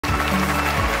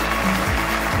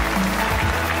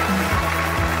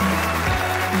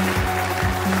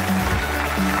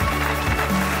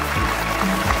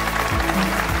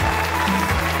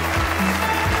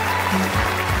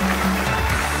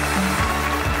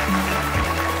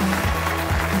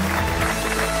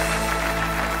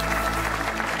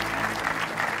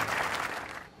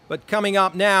But coming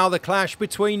up now, the clash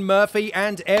between Murphy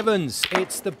and Evans.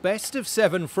 It's the best of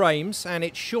 7 frames, and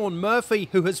it's Shaun Murphy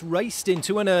who has raced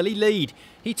into an early lead.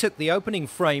 He took the opening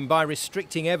frame by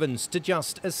restricting Evans to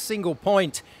just a single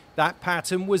point. That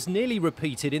pattern was nearly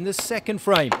repeated in the second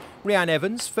frame. Reanna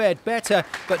Evans fared better,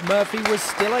 but Murphy was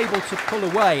still able to pull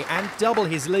away and double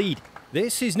his lead.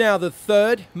 This is now the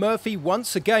third. Murphy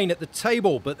once again at the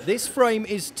table, but this frame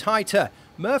is tighter.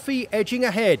 Murphy edging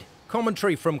ahead.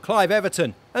 Commentary from Clive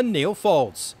Everton and Neil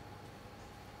Faulds.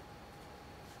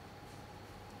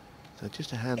 So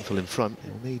just a handful in front.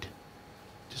 He'll need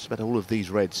just about all of these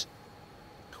reds.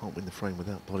 Can't win the frame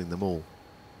without potting them all.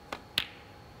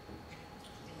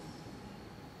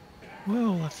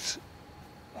 Well, that's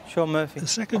Shaun Murphy. the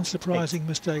second surprising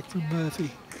mistake from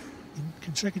Murphy in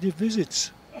consecutive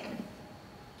visits.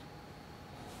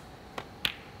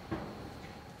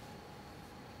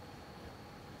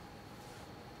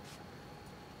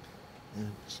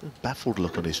 It's a baffled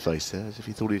look on his face there, as if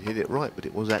he thought he'd hit it right, but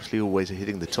it was actually always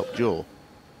hitting the top jaw.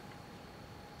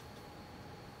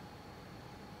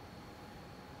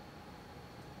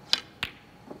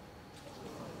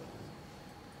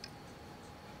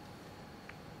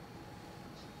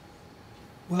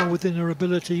 Well within her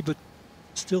ability, but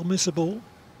still missable.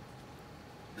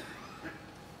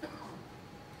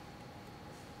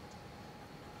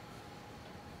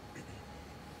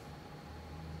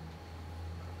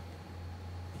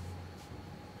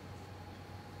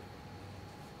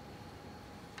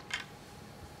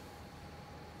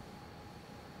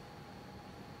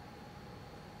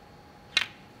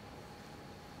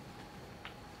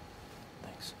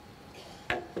 Thanks.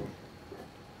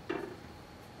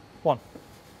 1.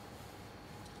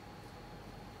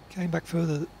 Came back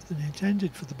further than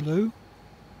intended for the blue.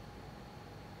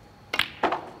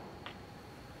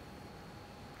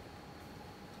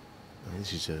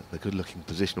 This is a good-looking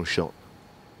positional shot.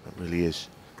 That really is.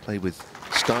 Played with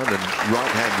stun and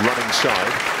right hand running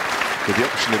side with the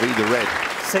option of either red.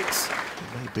 6. It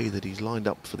may be that he's lined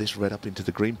up for this red up into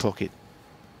the green pocket.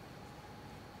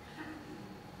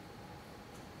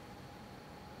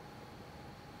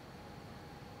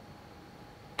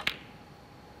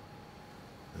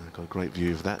 I've got a great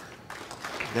view of that.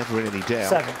 Never in any doubt.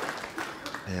 7.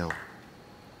 Now,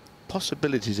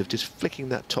 possibilities of just flicking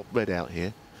that top red out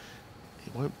here.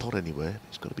 It won't pot anywhere.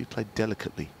 It's got to be played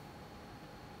delicately.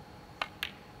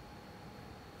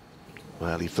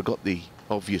 Well, he forgot the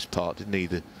obvious part, didn't he?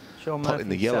 The Shaun pot in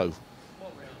the yellow.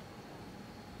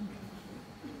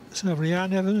 So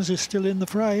Reanna Evans is still in the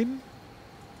frame.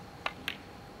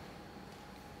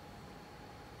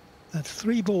 That's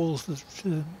 3 balls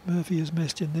that Murphy has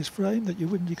missed in this frame that you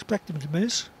wouldn't expect him to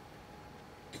miss.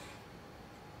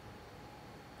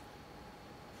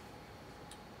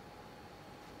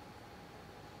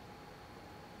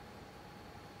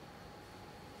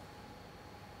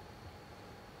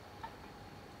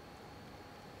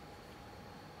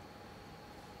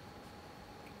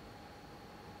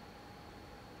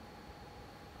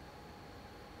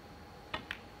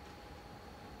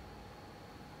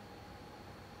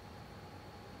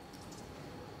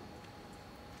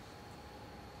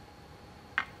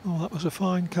 Oh, that was a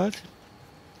fine cut.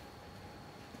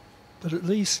 But at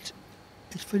least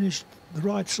it's finished the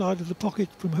right side of the pocket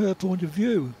from her point of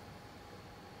view.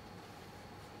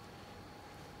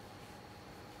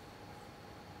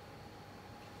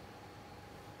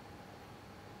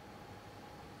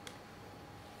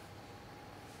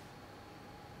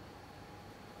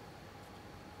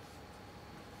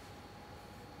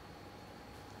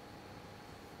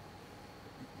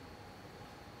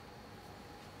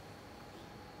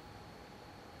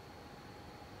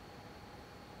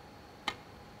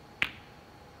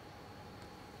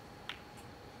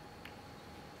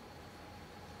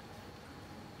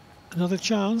 Another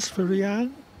chance for Reanna.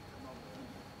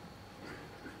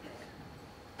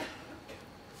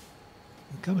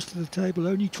 He comes to the table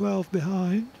only 12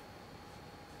 behind.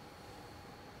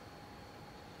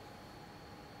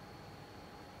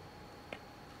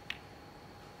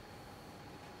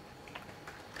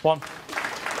 Well,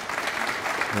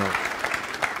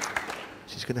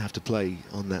 she's going to have to play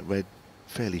on that red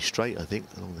fairly straight, I think,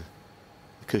 along the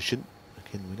cushion.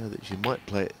 Again, we know that she might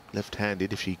play it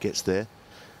left-handed if she gets there.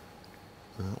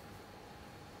 Well,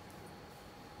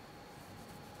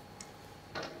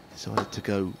 decided to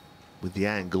go with the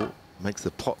angle. Makes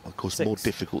the pot, of course, 6. more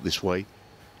difficult this way.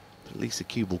 But at least the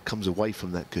cue ball comes away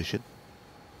from that cushion.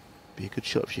 Be a good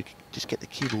shot if you could just get the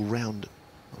cue ball round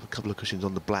of a couple of cushions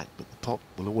on the black, but the pot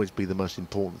will always be the most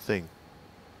important thing.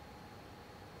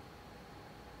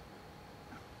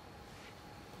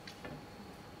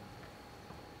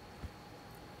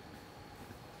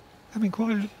 Having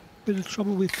quite bit of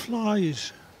trouble with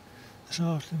flies this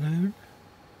afternoon.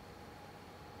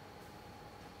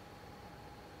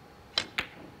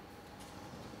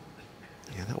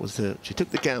 Yeah, that was the. She took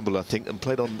the gamble, I think, and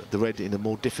played on the red in a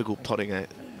more difficult potting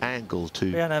angle to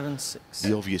Reanna Evans 6.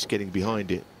 the obvious getting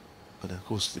behind it. But of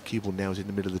course, the cue ball now is in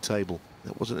the middle of the table.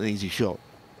 That wasn't an easy shot.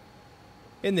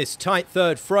 In this tight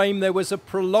third frame, there was a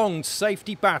prolonged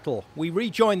safety battle. We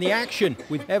rejoin the action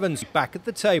with Evans back at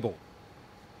the table.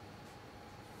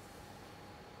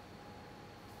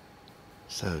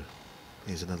 So,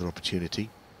 here's another opportunity.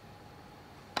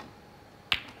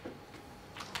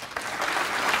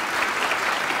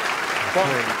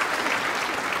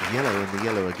 Yellow and the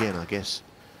yellow again, I guess,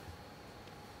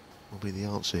 will be the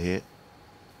answer here.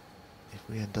 If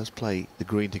Reanna does play the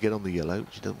green to get on the yellow,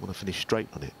 she doesn't want to finish straight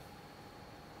on it.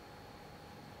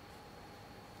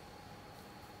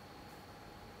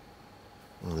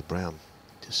 Well, the brown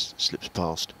just slips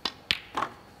past.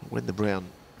 When the brown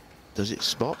does it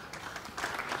spot,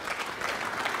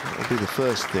 that will be the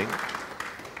first thing.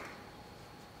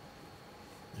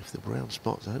 If the brown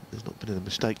spots, I hope there's not been a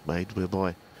mistake made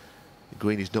whereby the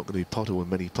green is not going to be potable in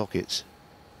many pockets.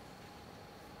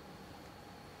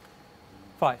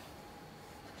 5.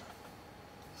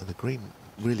 And the green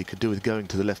really could do with going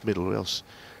to the left middle, or else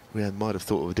Reanna might have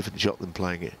thought of a different shot than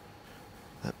playing it.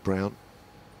 That brown.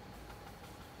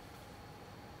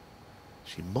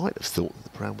 She might have thought that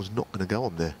the brown was not going to go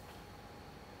on there.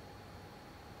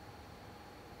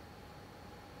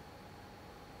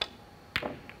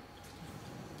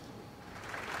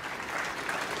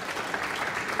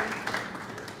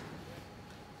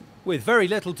 With very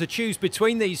little to choose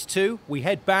between these two, we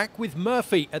head back with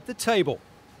Murphy at the table.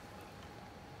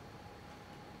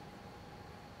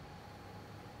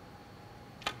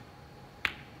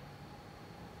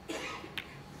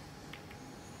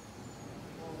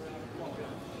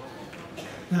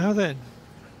 Now then,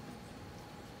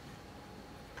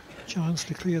 chance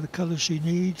to clear the colours she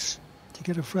needs to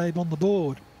get a frame on the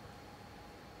board.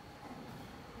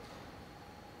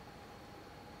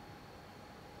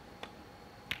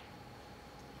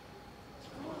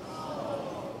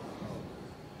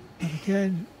 And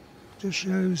again, just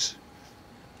shows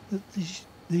that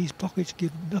these pockets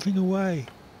give nothing away.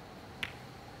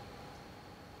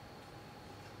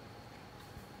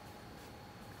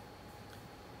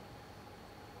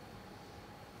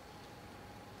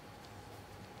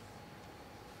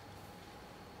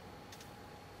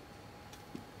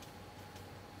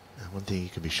 One thing you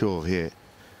can be sure of here,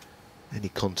 any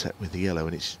contact with the yellow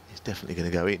and it's definitely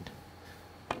going to go in.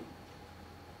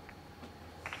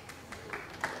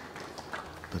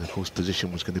 But of course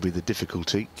position was going to be the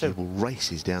difficulty. Cable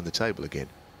races down the table again.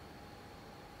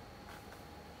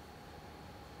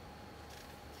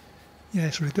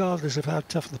 Yes, regardless of how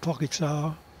tough the pockets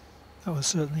are, that was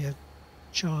certainly a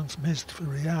chance missed for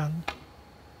Reanna.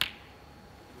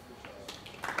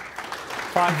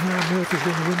 5. And now Murphy's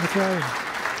going to win the frame.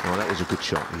 Oh, that was a good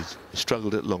shot. He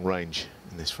struggled at long range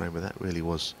in this frame, but that really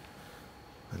was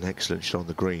an excellent shot on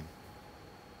the green.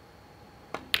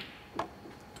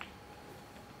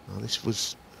 Well, this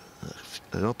was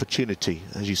an opportunity,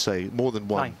 as you say, more than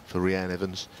one 9. for Reanna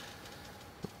Evans,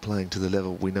 playing to the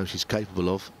level we know she's capable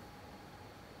of.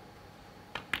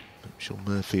 But Shaun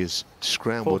Murphy has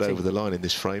scrambled 14. over the line in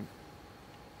this frame.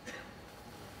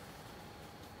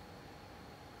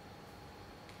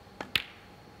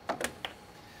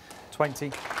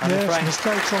 20. Yes,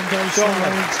 mistakes on both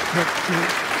sides, but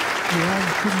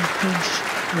Reanna couldn't pinch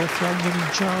their frame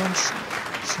winning chance,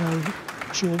 so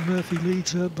Shaun Murphy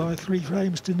leads her by 3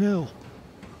 frames to 0.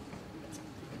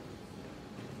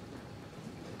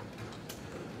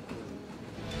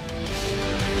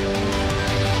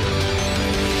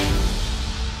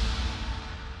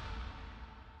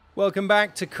 Welcome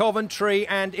back to Coventry,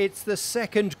 and it's the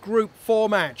second Group 4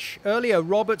 match. Earlier,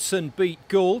 Robertson beat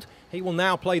Gould. He will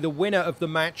now play the winner of the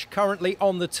match currently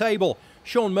on the table,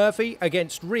 Shaun Murphy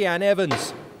against Reanna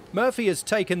Evans. Murphy has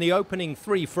taken the opening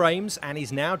 3 frames and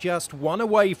is now just 1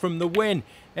 away from the win.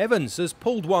 Evans has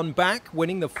pulled one back,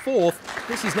 winning the 4th.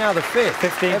 This is now the 5th.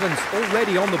 15. Evans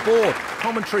already on the board.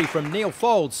 Commentary from Neil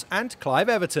Folds and Clive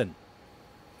Everton.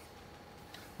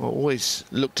 Well, always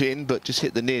looked in, but just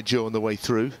hit the near jaw on the way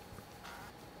through.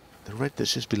 The red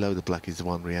that's just below the black is the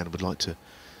one Reanna would like to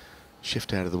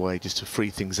shift out of the way, just to free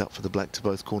things up for the black to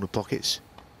both corner pockets.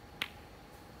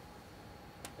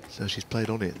 So she's played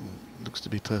on it and looks to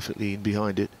be perfectly in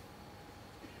behind it.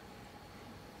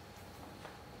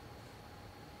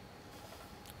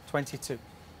 $22.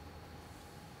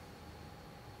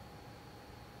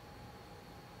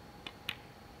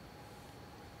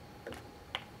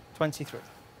 $23.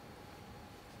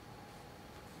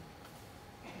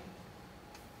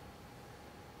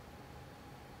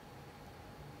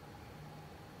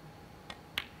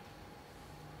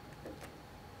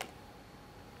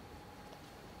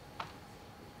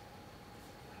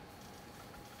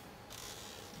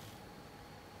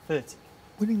 30.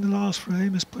 Winning the last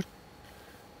frame has put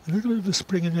a little bit of a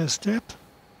spring in her step.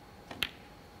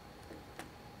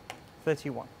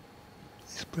 31.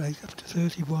 This break up to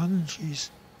 31 and she's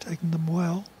taken them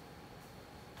well.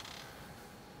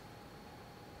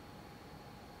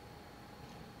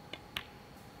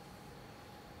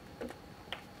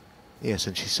 Yes,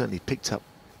 and she's certainly picked up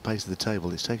the pace of the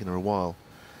table. It's taken her a while.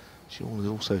 She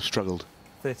also struggled.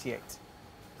 38.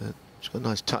 She's got a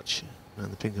nice touch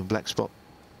around the pink and black spot.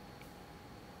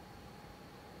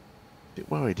 A bit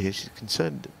worried here. She's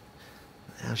concerned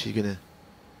how she's going to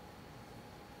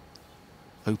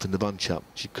open the bunch up.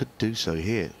 She could do so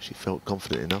here. She felt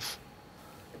confident enough.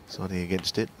 Siding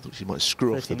against it. Thought she might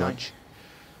screw 39. off the bunch.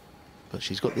 But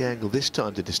she's got the angle this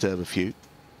time to disturb a few.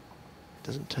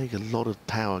 Doesn't take a lot of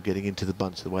power getting into the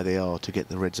bunch the way they are to get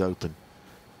the reds open.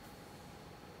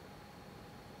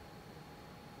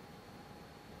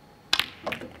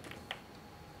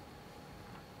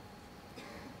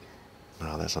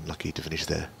 Oh, that's unlucky to finish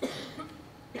there.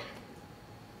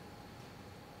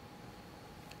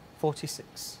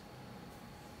 46.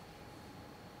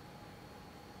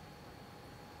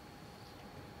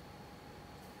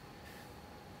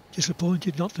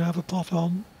 Disappointed not to have a pot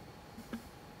on.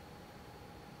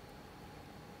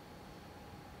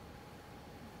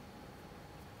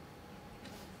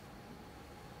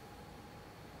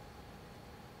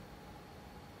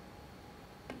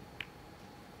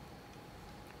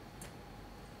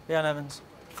 Reanna Evans,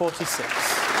 46.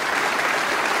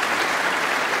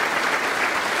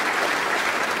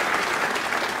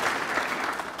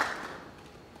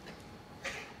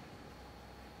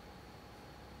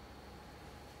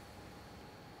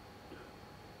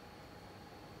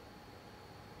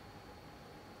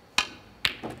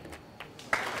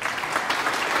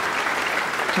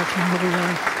 That's another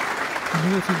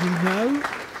Murphy we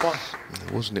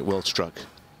know. Wasn't it well struck?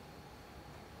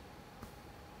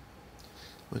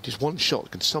 Well, just one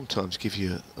shot can sometimes give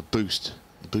you a boost,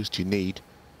 the boost you need.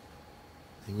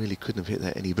 He really couldn't have hit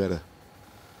that any better.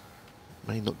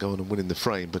 May not go on and win in the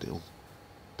frame, but it'll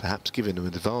perhaps give him an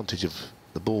advantage of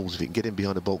the balls if he can get in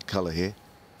behind a bolt colour here.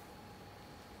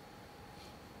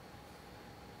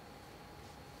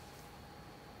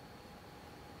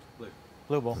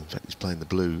 Blue ball. In fact, he's playing the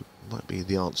blue. Might be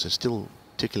the answer. Still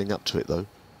tickling up to it, though.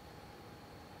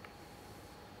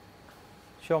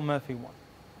 Shaun Murphy, 1.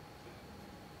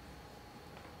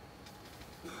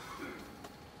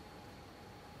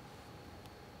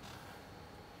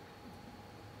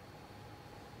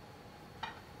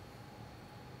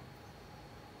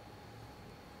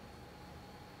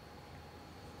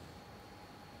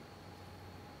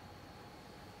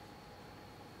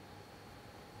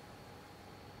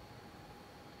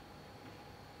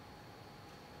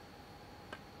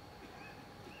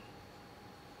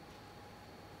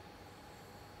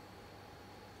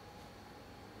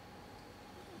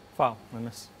 Foul, we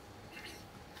miss.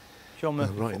 Shaun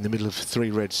Murphy. Right in the middle of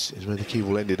 3 reds is where the cue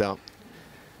ball ended up.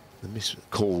 The miss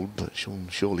called, but Shaun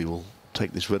surely will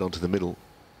take this red onto the middle.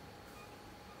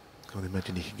 Can't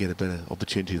imagine he can get a better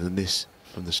opportunity than this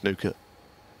from the snooker.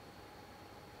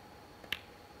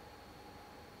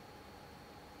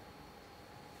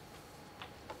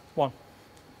 One.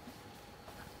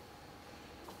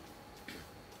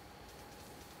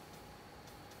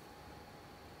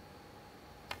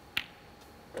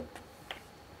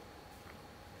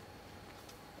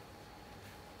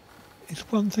 It's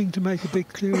one thing to make a big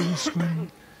clearance when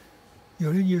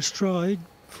you're in your stride,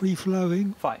 free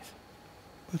flowing, 5.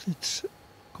 but it's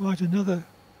quite another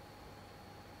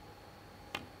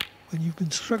when you've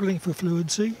been struggling for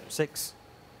fluency. 6.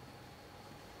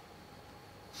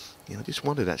 Yeah, I just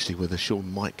wondered actually whether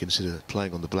Shaun might consider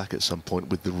playing on the black at some point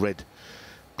with the red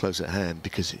close at hand,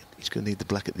 because he's going to need the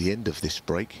black at the end of this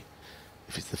break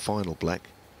if it's the final black.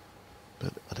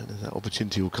 But I don't know if that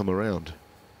opportunity will come around.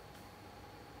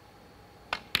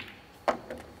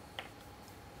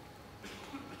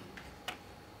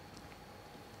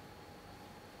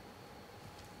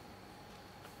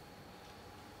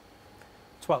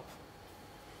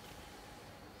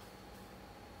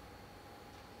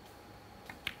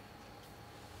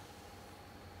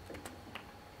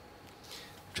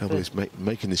 Trouble is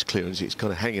making this clearance, it's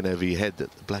kind of hanging over your head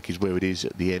that the black is where it is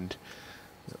at the end.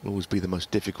 That will always be the most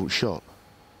difficult shot.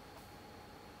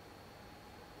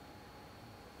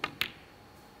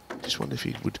 Just wonder if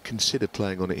he would consider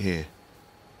playing on it here.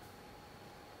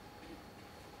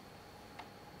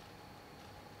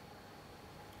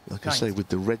 Like I say, with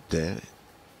the red there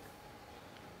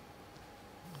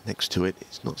next to it,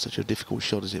 it's not such a difficult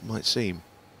shot as it might seem.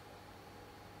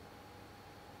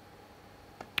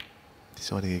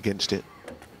 Deciding against it.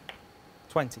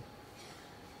 20.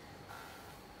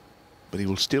 but he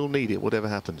will still need it, whatever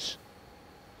happens.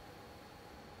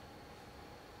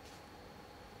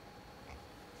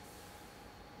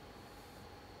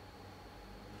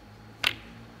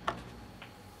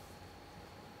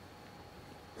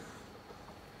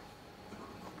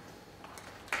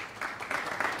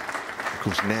 Of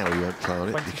course, now he won't play on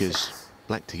it 26. because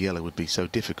black to yellow would be so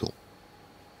difficult.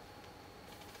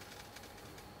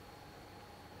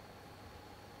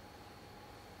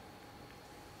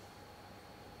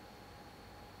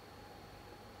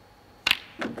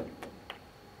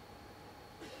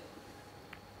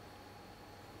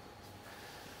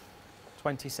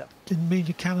 Didn't mean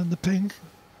to cannon the pink,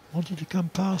 wanted to come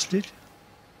past it.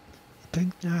 The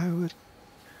pink now at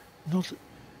not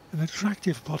an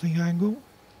attractive potting angle.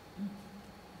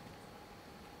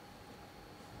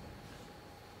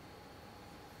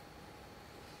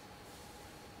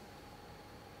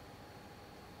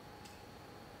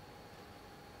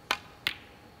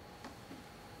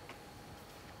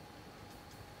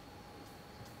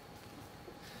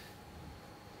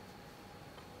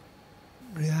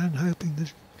 Reanna hoping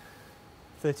that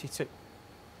 32.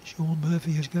 Shaun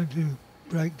Murphy is going to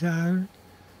break down,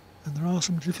 and there are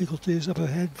some difficulties up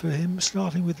ahead for him,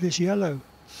 starting with this yellow.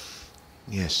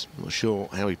 Yes, not sure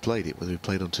how he played it, whether he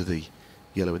played onto the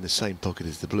yellow in the same pocket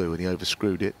as the blue and he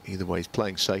overscrewed it. Either way, he's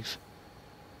playing safe.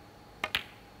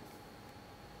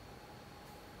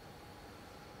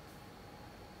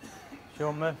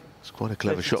 Shaun Murphy. It's quite a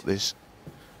clever 32. shot, this.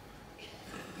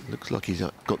 Looks like he's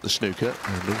got the snooker,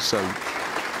 and also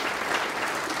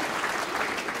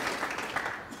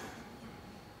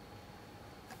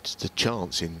just a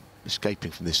chance in escaping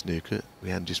from this snooker.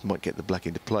 Reanna just might get the black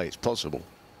into play. It's possible.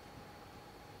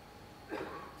 If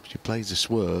she plays the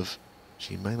swerve,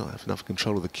 she may not have enough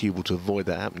control of the cue ball to avoid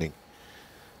that happening.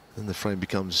 Then the frame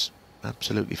becomes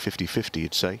absolutely 50-50,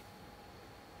 you'd say.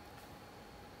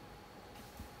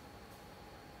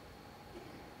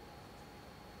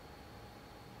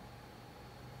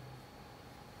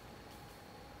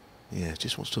 Yeah,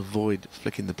 just wants to avoid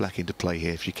flicking the black into play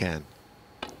here if you can.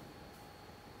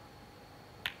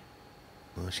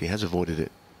 Well, she has avoided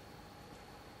it.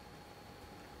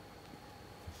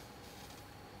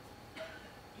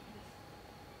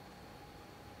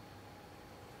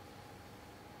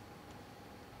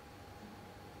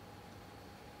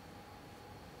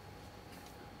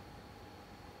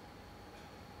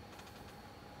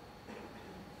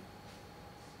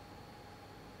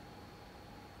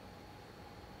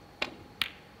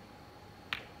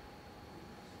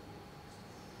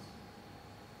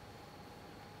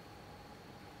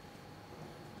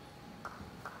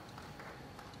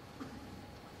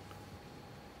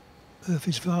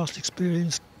 Murphy's vast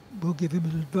experience will give him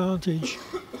an advantage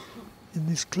in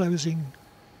this closing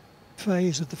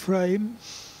phase of the frame.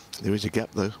 There is a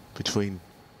gap, though, between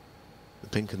the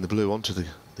pink and the blue onto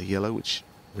the yellow, which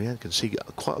Reanna can see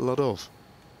quite a lot of.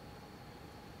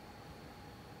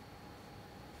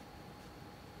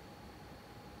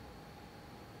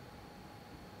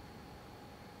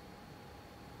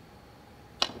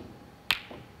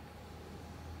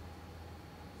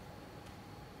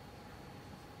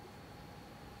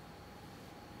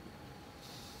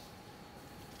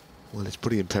 Well, it's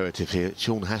pretty imperative here.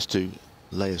 Shaun has to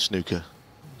lay a snooker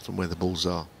from where the balls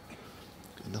are.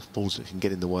 Enough balls that can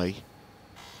get in the way.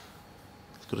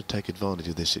 He's got to take advantage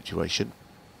of this situation.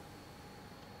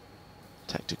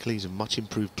 Tactically, he's a much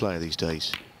improved player these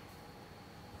days.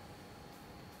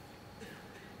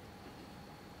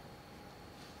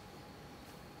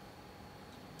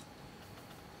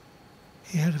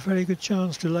 He had a very good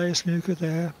chance to lay a snooker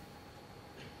there.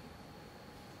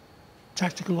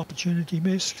 Tactical opportunity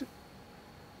missed.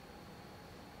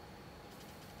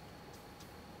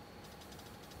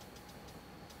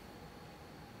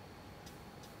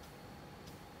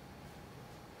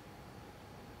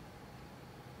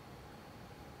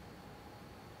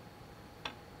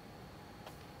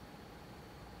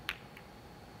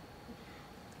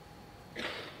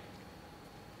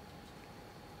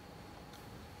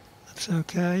 That's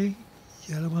okay.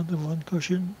 Yellow under one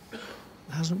cushion.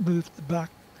 Hasn't moved the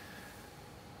back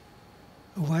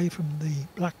away from the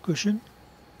black cushion.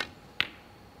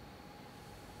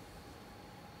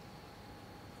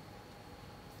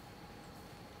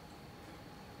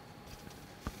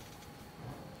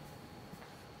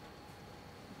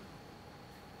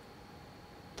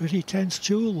 Pretty tense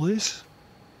duel, this.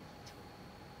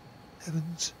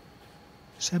 Evans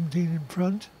 17 in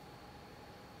front.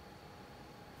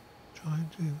 Trying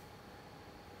to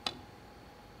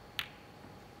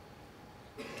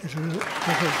get a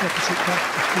deficit back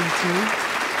to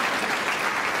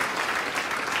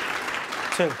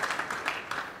 3-2. 2.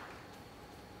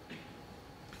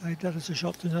 Played that as a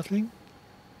shot to nothing.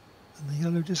 And the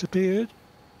yellow disappeared.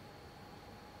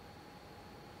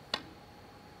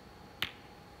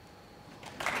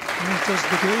 As does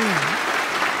the green.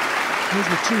 These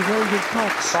were two very good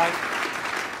pots.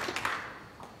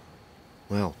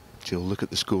 Well, she'll look at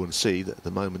the score and see that at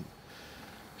the moment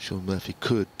Shaun Murphy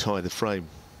could tie the frame.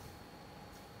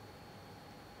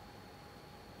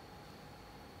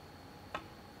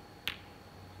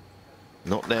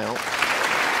 Not now.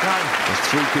 There's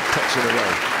 3 good pots in a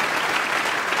row.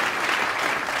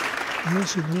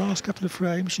 Yes, in the last couple of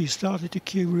frames she started to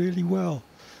cue really well,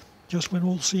 just when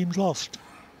all seemed lost.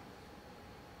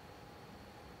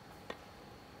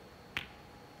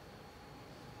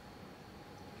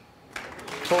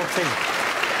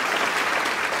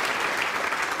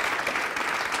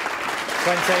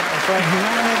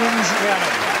 Reanna Evans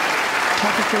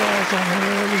capitalised on her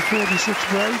early 46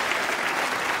 break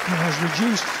and has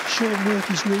reduced Shaun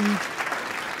Murphy's lead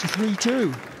to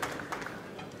 3-2.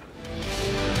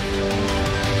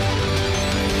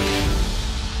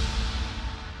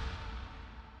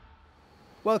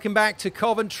 Welcome back to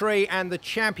Coventry and the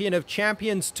Champion of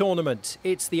Champions tournament.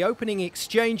 It's the opening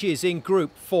exchanges in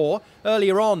Group 4.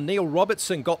 Earlier on, Neil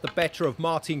Robertson got the better of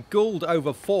Martin Gould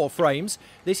over 4 frames.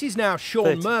 This is now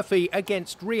Shaun Murphy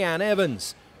against Reanna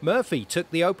Evans. Murphy took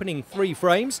the opening 3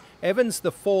 frames, Evans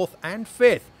the 4th and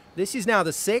 5th. This is now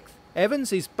the 6th.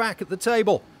 Evans is back at the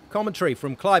table. Commentary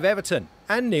from Clive Everton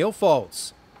and Neil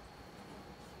Foltz.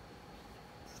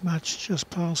 The match just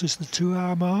passes the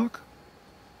 2-hour mark.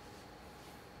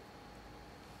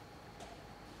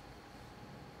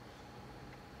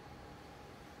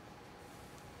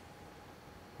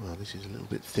 Well, this is a little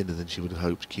bit thinner than she would have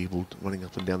hoped. Cue ball running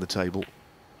up and down the table.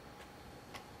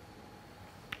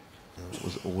 It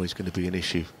was always going to be an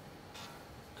issue.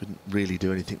 Couldn't really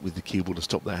do anything with the cue ball to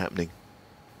stop that happening.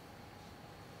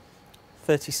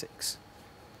 36.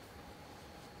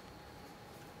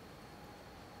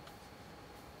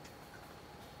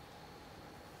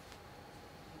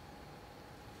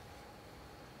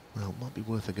 Well, it might be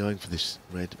worth a going for this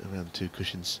red around the 2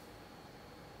 cushions.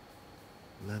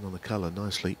 Land on the colour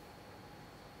nicely.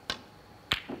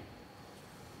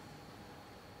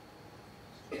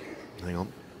 Hang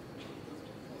on.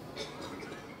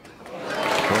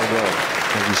 Well,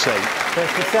 as you say,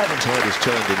 37. tide has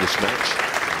turned in this match.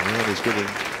 Rihanna's getting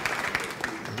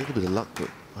a little bit of luck, but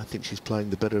I think she's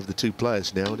playing the better of the 2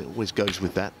 players now, and it always goes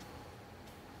with that.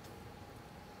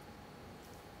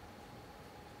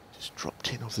 Just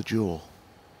dropped in off the jaw.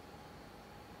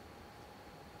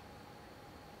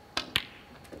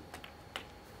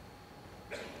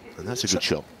 And that's a good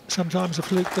shot. Sometimes a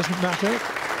fluke doesn't matter,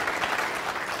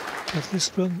 but this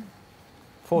one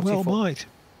 44. well might.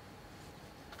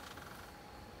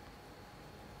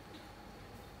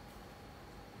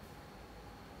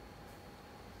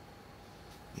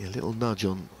 Yeah, a little nudge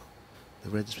on the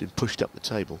red that's been pushed up the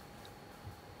table.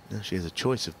 Now she has a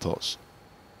choice of pots.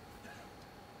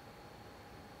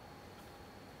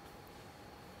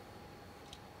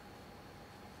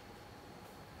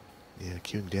 Yeah,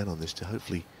 queuing down on this to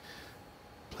hopefully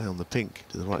play on the pink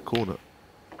to the right corner.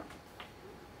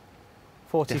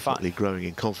 45. Definitely growing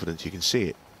in confidence, you can see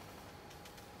it.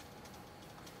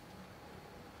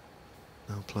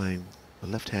 Now playing a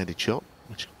left-handed shot,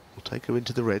 which will take her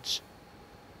into the reds.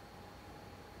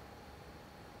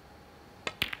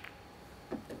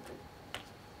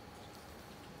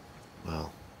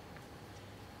 Well,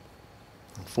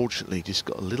 unfortunately, just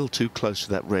got a little too close to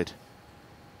that red.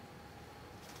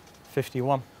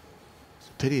 51. It's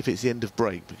a pity if it's the end of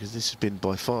break, because this has been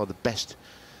by far the best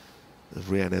of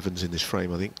Reanna Evans in this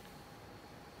frame, I think.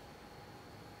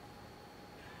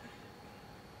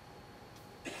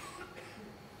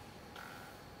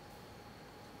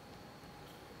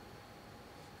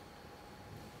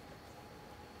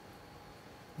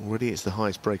 Already it's the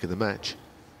highest break of the match.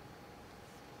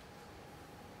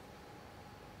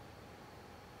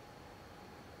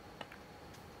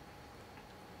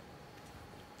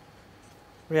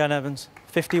 Reanna Evans,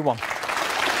 51.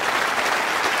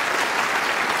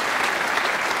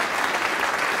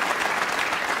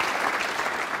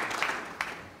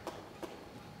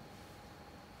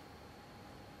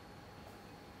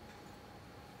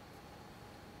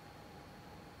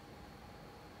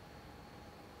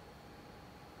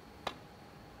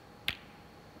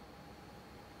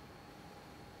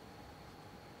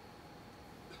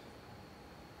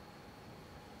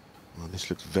 Well, this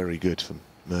looks very good from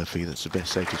Murphy. That's the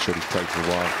best safety shot he's played for a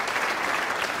while.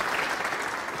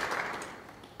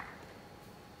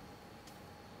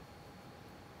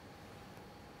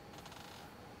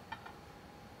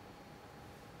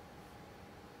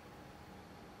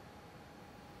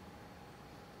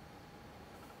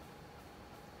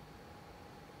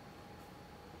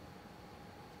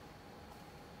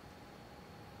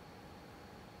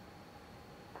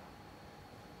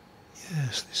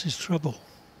 Yes, this is trouble.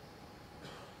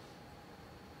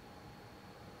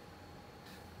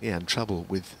 Yeah, and trouble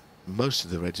with most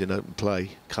of the reds in open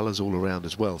play, colours all around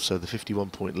as well, so the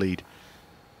 51-point lead,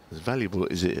 as valuable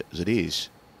as it is,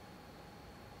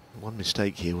 one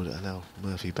mistake here would allow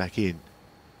Murphy back in.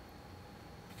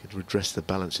 He could redress the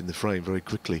balance in the frame very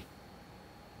quickly.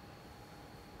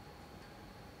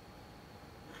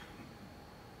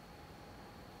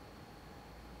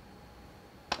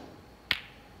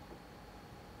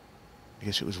 I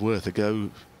guess it was worth a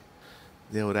go.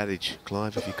 The old adage,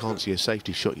 Clive, if you can't see a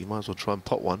safety shot, you might as well try and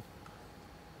pot one.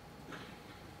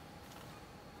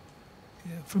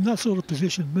 Yeah, from that sort of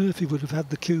position, Murphy would have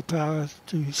had the cue power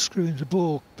to screw into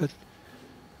ball, but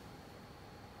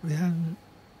Reanna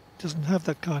doesn't have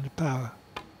that kind of power.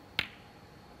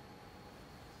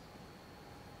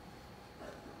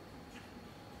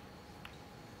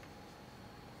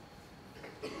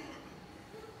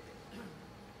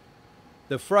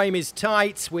 The frame is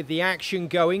tight with the action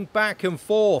going back and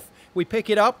forth. We pick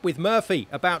it up with Murphy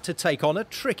about to take on a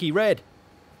tricky red.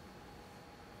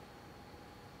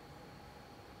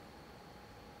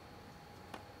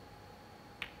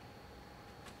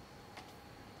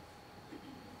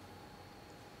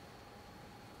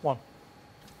 One.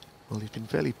 Well, he's been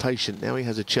fairly patient. Now he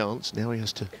has a chance. Now he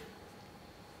has to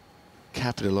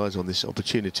capitalise on this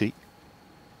opportunity.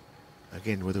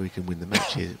 Again, whether he can win the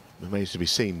match here remains to be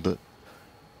seen, but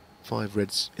 5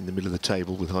 reds in the middle of the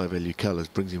table with high value colours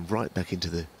brings him right back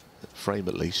into the frame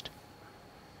at least.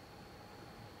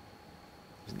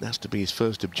 It has to be his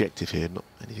first objective here, not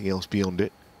anything else beyond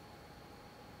it.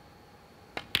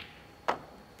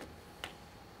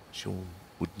 Shaun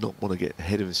would not want to get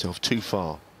ahead of himself too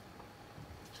far.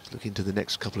 Just look into the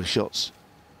next couple of shots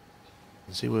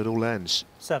and see where it all lands.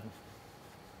 7.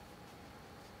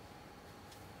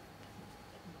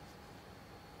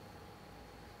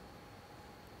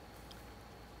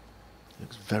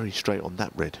 Looks very straight on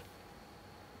that red.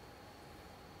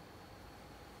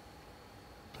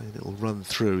 Playing a little run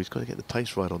through. He's got to get the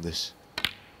pace right on this.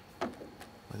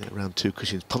 I think around 2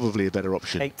 cushions probably a better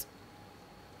option. 8.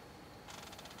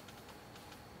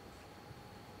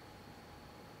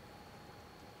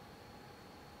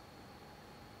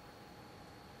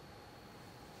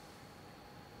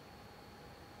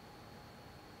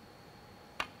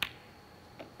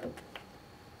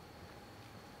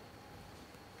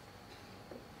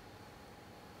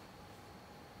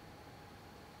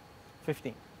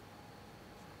 $15.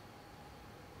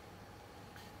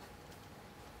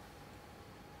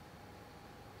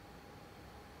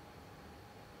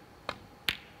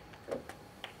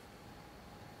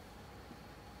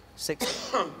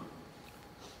 $6.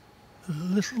 A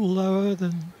little lower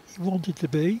than he wanted to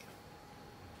be,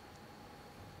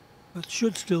 but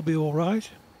should still be all right.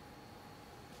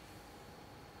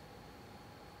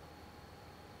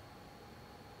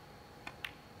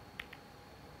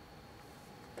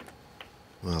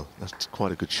 Well, that's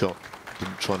quite a good shot.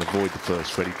 Didn't try and avoid the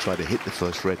first red, he tried to hit the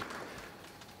first red.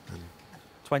 And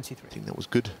 23. I think that was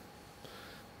good.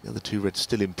 The other 2 reds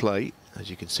still in play,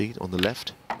 as you can see on the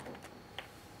left.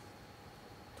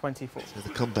 24. So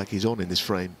the comeback is on in this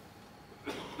frame.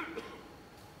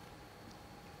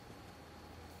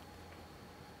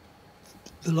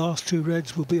 The last 2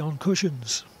 reds will be on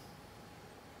cushions.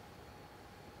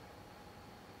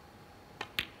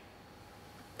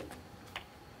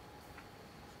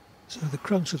 So the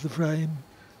crunch of the frame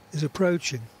is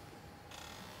approaching.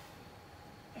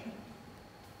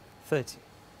 30.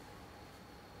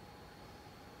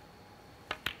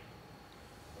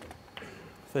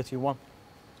 31.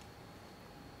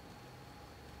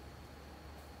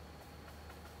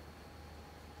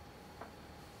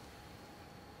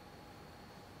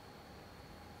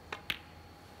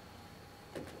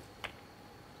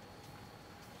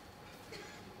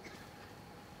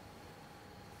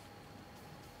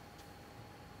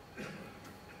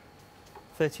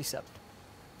 37.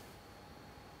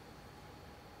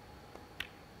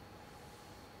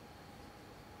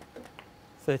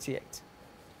 38.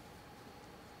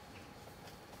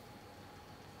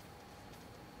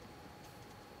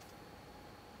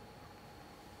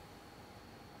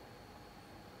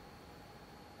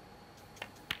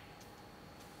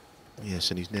 'Yes,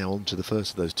 and he's now on to the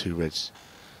first of those 2 reds,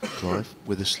 Clive,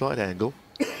 with a slight angle.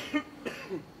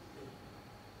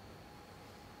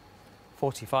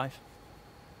 45.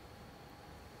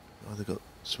 Either got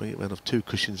swing it round off 2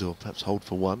 cushions or perhaps hold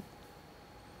for 1.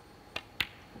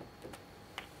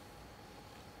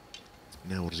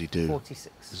 Now what does he do?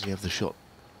 46. Does he have the shot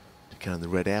to can the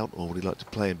red out, or would he like to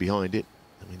play in behind it?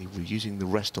 I mean, he was using the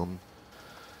rest on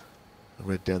a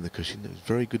red down the cushion. It was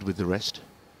very good with the rest.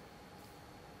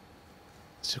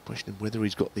 It's a question of whether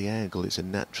he's got the angle. It's a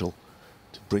natural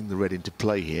to bring the red into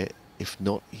play here. If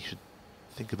not, he should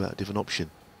think about a different option.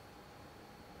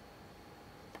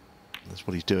 That's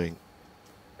what he's doing.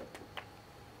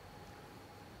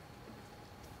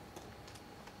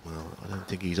 Well, I don't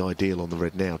think he's ideal on the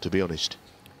red now, to be honest.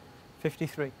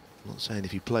 53. I'm not saying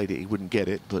if he played it he wouldn't get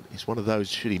it, but it's one of those,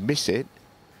 should he miss it,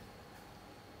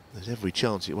 there's every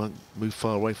chance it won't move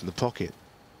far away from the pocket.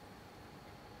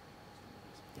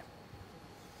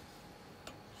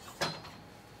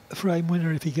 A frame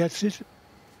winner if he gets it,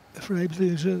 a frame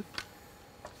loser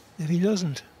if he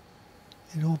doesn't,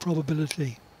 in all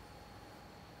probability.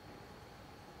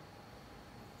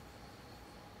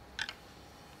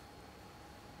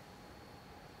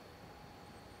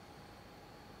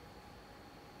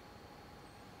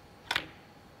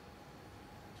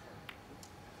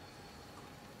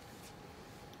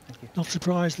 Not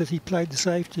surprised that he played the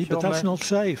safety, but that's not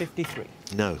safe. 53.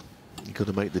 No, you've got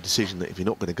to make the decision that if you're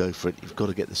not going to go for it, you've got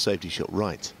to get the safety shot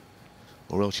right,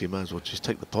 or else you might as well just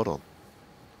take the pot on.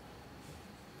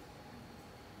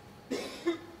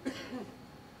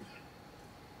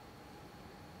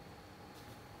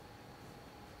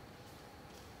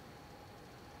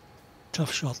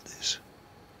 Tough shot this.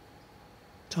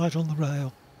 Tight on the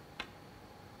rail.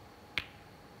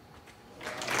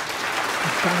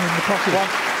 Bang in the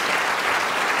pocket.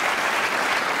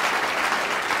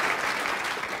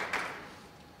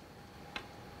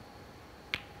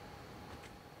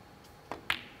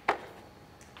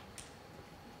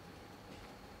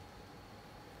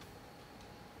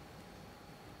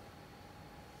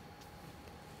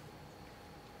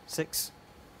 Six.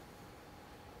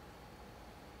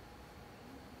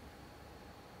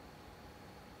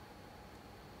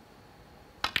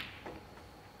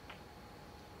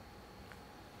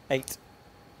 Eight.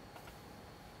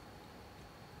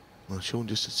 Well, Shaun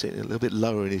just sitting a little bit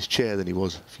lower in his chair than he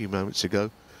was a few moments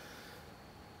ago.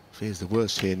 Fears the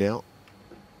worst here now.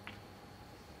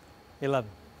 11.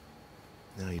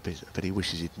 Now I bet he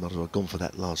wishes he'd not have gone for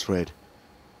that last red.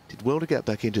 Did well to get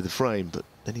back into the frame, but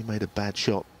then he made a bad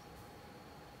shot.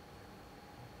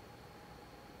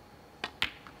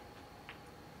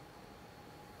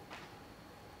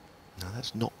 Now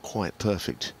that's not quite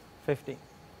perfect. 50.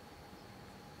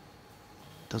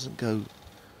 Doesn't go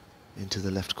into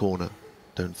the left corner,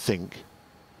 don't think.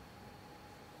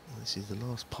 This is the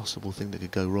last possible thing that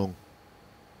could go wrong.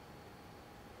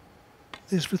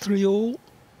 This for 3-all.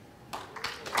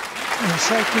 And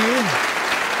safely in.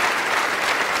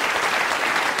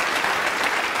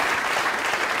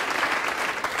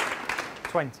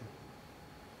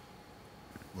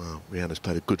 Well, Reanna's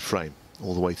played a good frame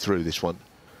all the way through this one.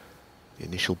 The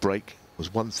initial break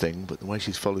was one thing, but the way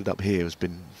she's followed up here has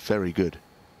been very good.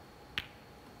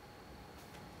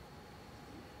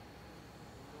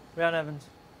 Reanna Evans,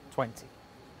 20.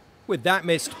 With that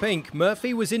missed pink,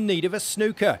 Murphy was in need of a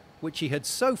snooker, which he had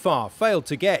so far failed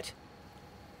to get.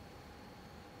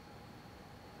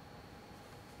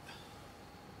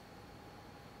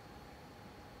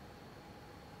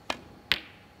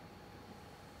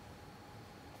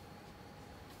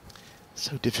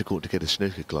 So difficult to get a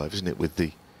snooker, Clive, isn't it, with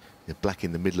the black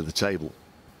in the middle of the table.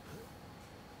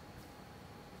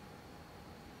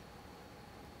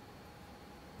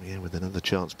 Yeah, with another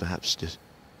chance perhaps to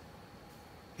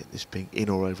get this pink in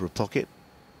or over a pocket.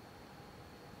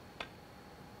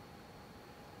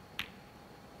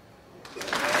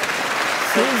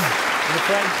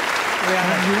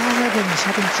 Reanna Evans,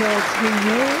 having trailed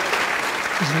 3-0,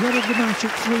 is ahead of the match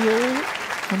at 3-all,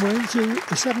 and we're into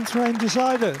the 7th frame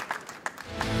decider.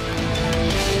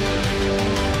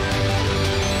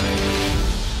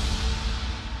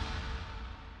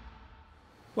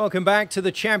 Welcome back to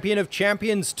the Champion of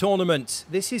Champions tournament.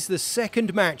 This is the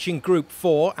second match in Group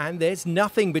 4 and there's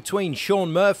nothing between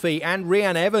Shaun Murphy and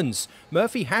Reanna Evans.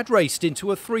 Murphy had raced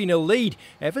into a 3-0 lead.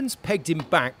 Evans pegged him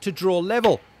back to draw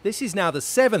level. This is now the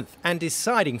 7th and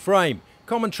deciding frame.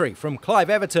 Commentary from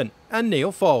Clive Everton and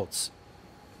Neil Faulds.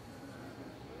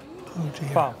 Oh dear.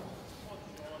 Foul.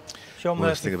 Shaun Murphy.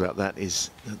 Worst thing about that is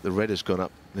that the red has gone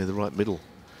up near the right middle.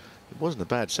 It wasn't a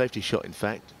bad safety shot, in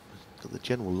fact. Got the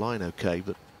general line okay,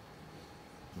 but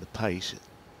the pace, you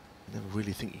never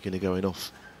really think you're going to go in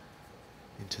off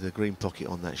into the green pocket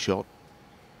on that shot.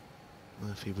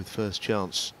 Murphy with first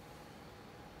chance.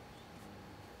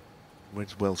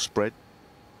 Red's well spread.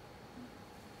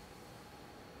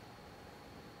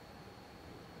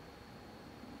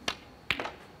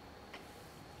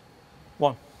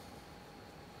 One.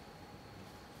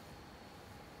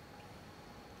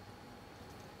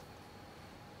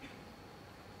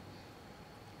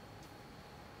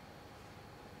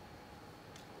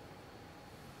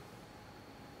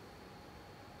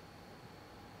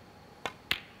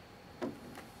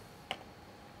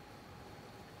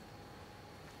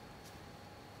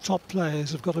 top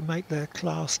players have got to make their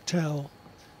class tell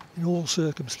in all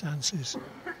circumstances.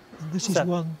 And this is 7.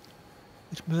 one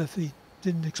which Murphy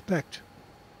didn't expect.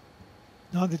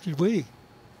 Neither did we.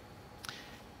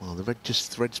 Well, the red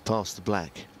just threads past the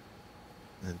black.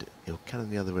 And he'll cannon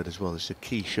the other red as well. It's a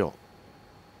key shot.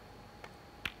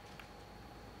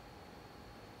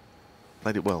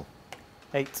 Played it well.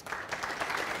 8.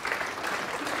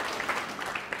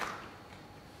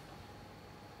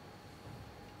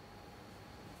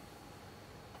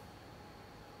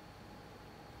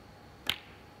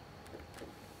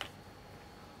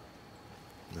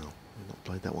 No, he's not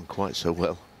played that one quite so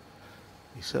well.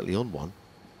 He's certainly on one.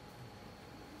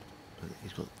 But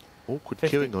he's got awkward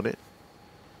 50. queuing on it.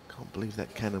 Can't believe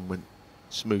that cannon went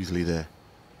smoothly there.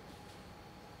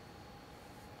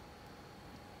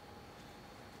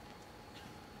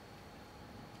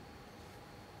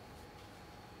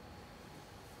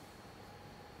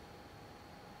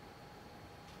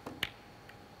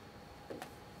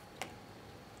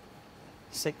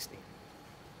 $60.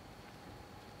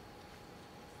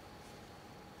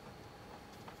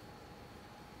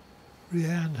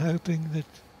 Reanna hoping that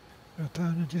her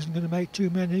opponent isn't going to make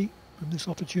too many from this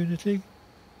opportunity.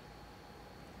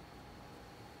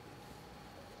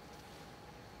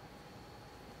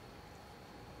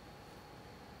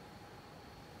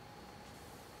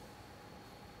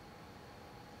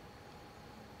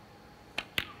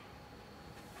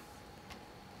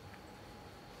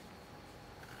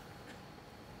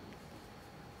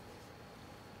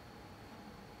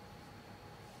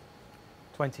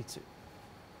 $22.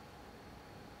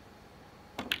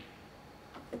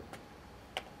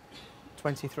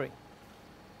 23.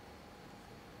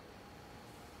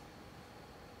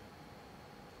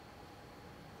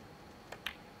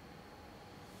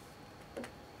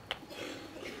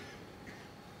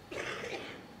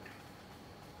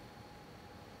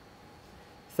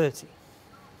 $30.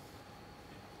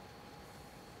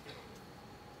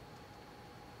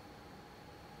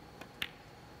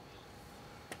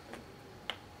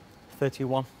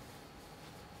 31.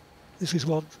 This is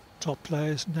what top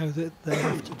players know that they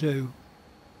have to do.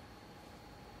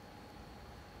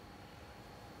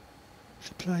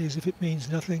 To play as if it means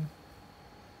nothing,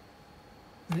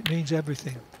 and it means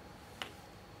everything.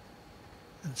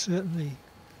 And certainly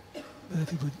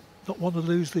Murphy would not want to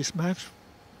lose this match,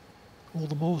 all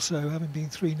the more so having been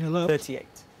 3-0 up. 38.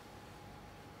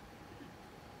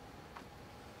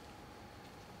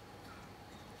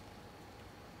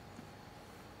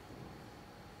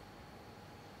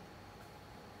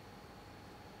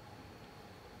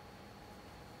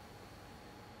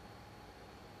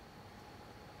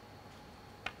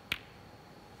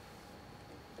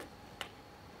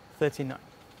 $39.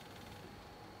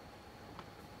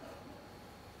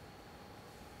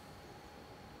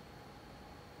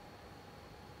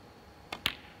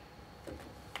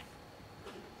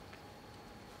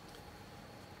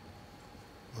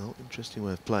 Well, interesting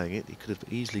way of playing it. He could have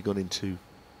easily gone into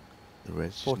the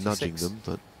reds, just 46. nudging them,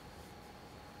 but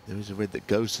there is a red that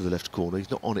goes to the left corner.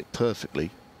 He's not on it perfectly.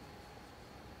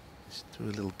 It's through a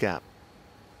little gap.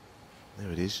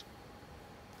 There it is.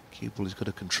 Cue ball he's got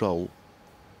to control.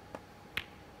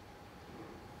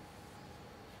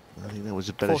 I think that was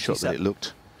a better shot than it 47.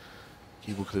 looked.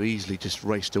 Cue ball could have easily just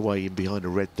raced away in behind a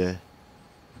red there.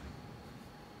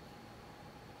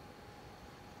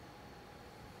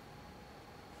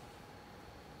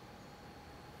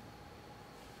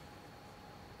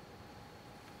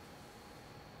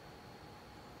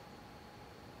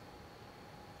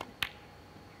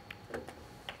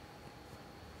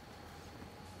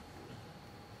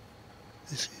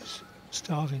 This is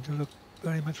starting to look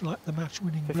very much like the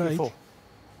match-winning break. 54.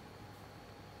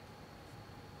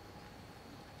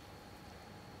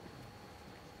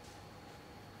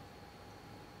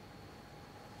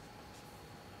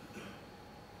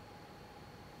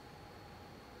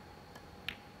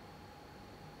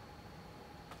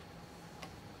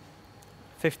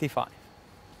 $55.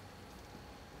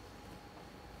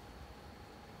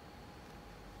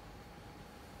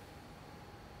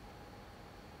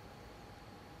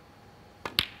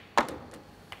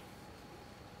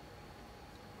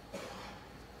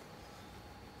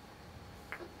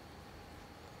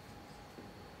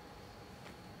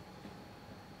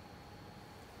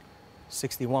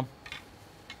 $61.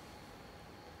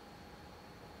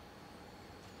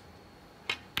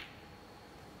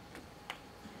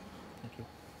 Thank you.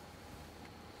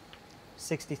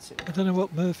 62. I don't know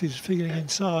what Murphy's feeling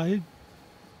inside.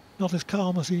 Not as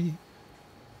calm as he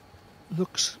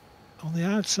looks on the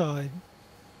outside.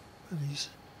 But he's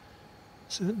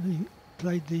certainly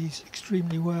played these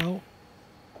extremely well.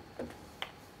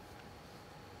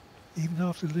 even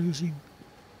after losing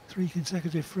 3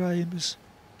 consecutive frames.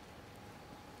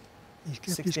 He's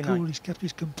kept 69. his cool, he's kept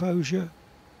his composure.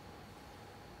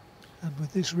 And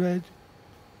with this red,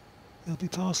 he'll be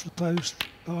past the post,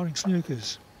 barring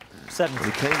snookers. 70. Well,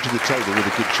 he came to the table with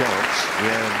a good chance.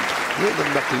 Yeah, a little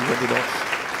unlucky, went it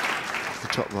off the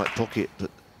top right pocket, but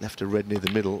left a red near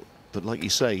the middle. But like you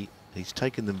say, he's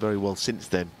taken them very well since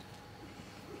then.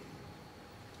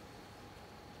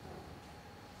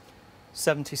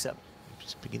 77. He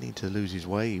was beginning to lose his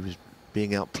way. He was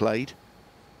being outplayed.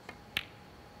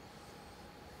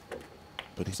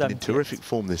 But he's been in 78. terrific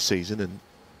form this season, and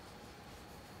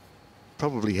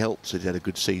probably helps that he had a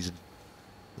good season.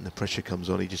 When the pressure comes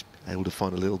on, he just able to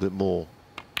find a little bit more.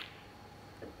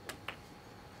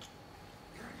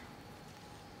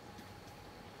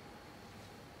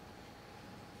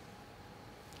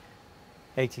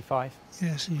 $85.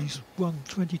 Yes, he's won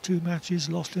 22 matches,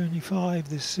 lost only 5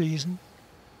 this season.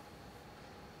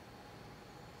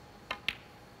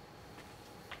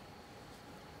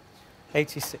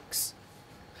 $86.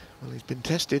 Well, he's been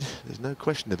tested. There's no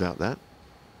question about that.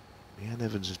 Reanna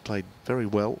Evans has played very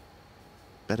well.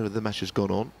 Better as the match has gone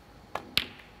on.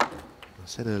 I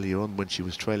said earlier on when she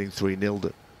was trailing 3-0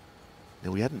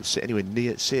 that we hadn't anywhere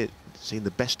near seen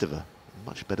the best of her. A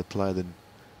much better player than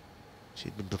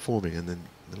she'd been performing, and then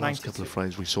in the last 92. couple of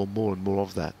frames we saw more and more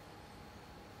of that.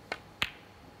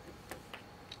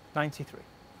 93.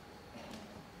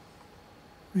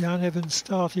 Reanna Evans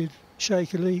started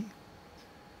shakily.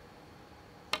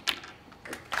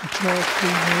 The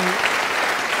 12-3-0.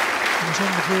 He was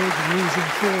on the verge of losing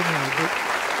 4-0, but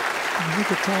in the nick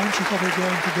of time she got her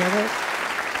going together.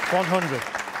 100.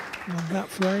 On that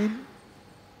frame.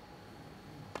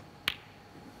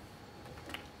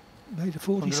 Made a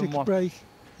 46 101. break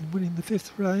in winning the 5th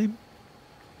frame,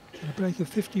 and a break of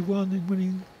 51 in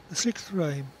winning the 6th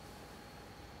frame.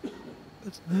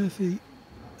 But Murphy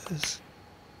has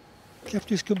kept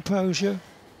his composure.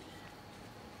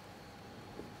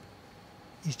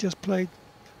 He's just played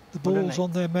the balls 108.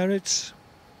 on their merits.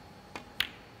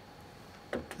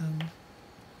 And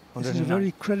this is a 109.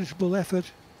 very creditable effort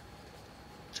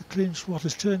to clinch what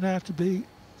has turned out to be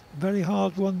a very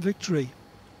hard-won victory.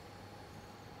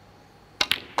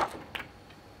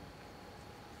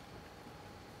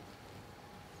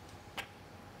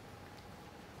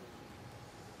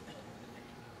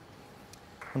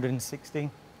 $116.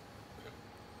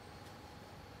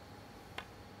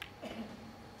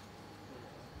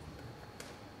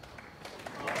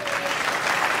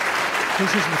 This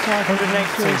is the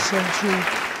 501st century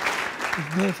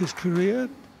of Murphy's career,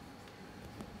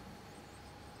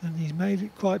 and he's made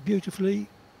it quite beautifully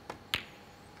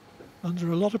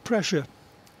under a lot of pressure.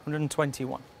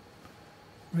 121.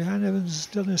 Reanna Evans has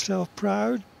done herself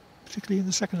proud, particularly in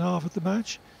the second half of the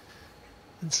match,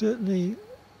 and certainly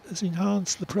has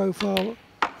enhanced the profile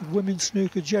of women's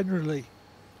snooker generally.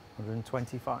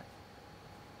 125.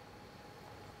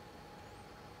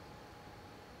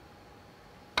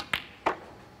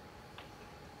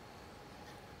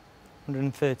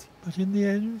 $130. But in the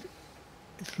end,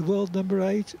 it's the world number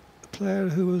 8, a player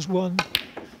who has won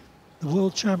the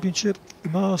World Championship, the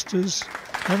Masters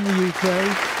and the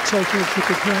UK, so called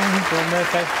Triple Crown. Shaun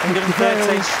Murphy. It 130.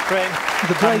 prevails Frame.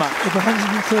 with a break of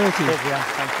 130. Yeah,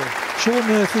 thank you. Shaun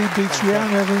Murphy beats Thank you.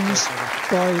 Reanna Evans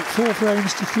by 4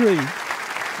 frames to 3.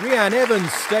 Reanna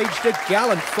Evans staged a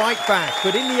gallant fight back,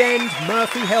 but in the end,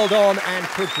 Murphy held on and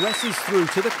progresses through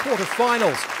to the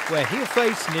quarter-finals, where he'll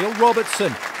face Neil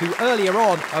Robertson, who earlier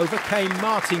on overcame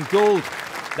Martin Gould.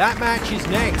 That match is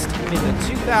next in the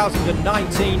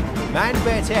 2019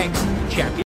 ManBet X Champions.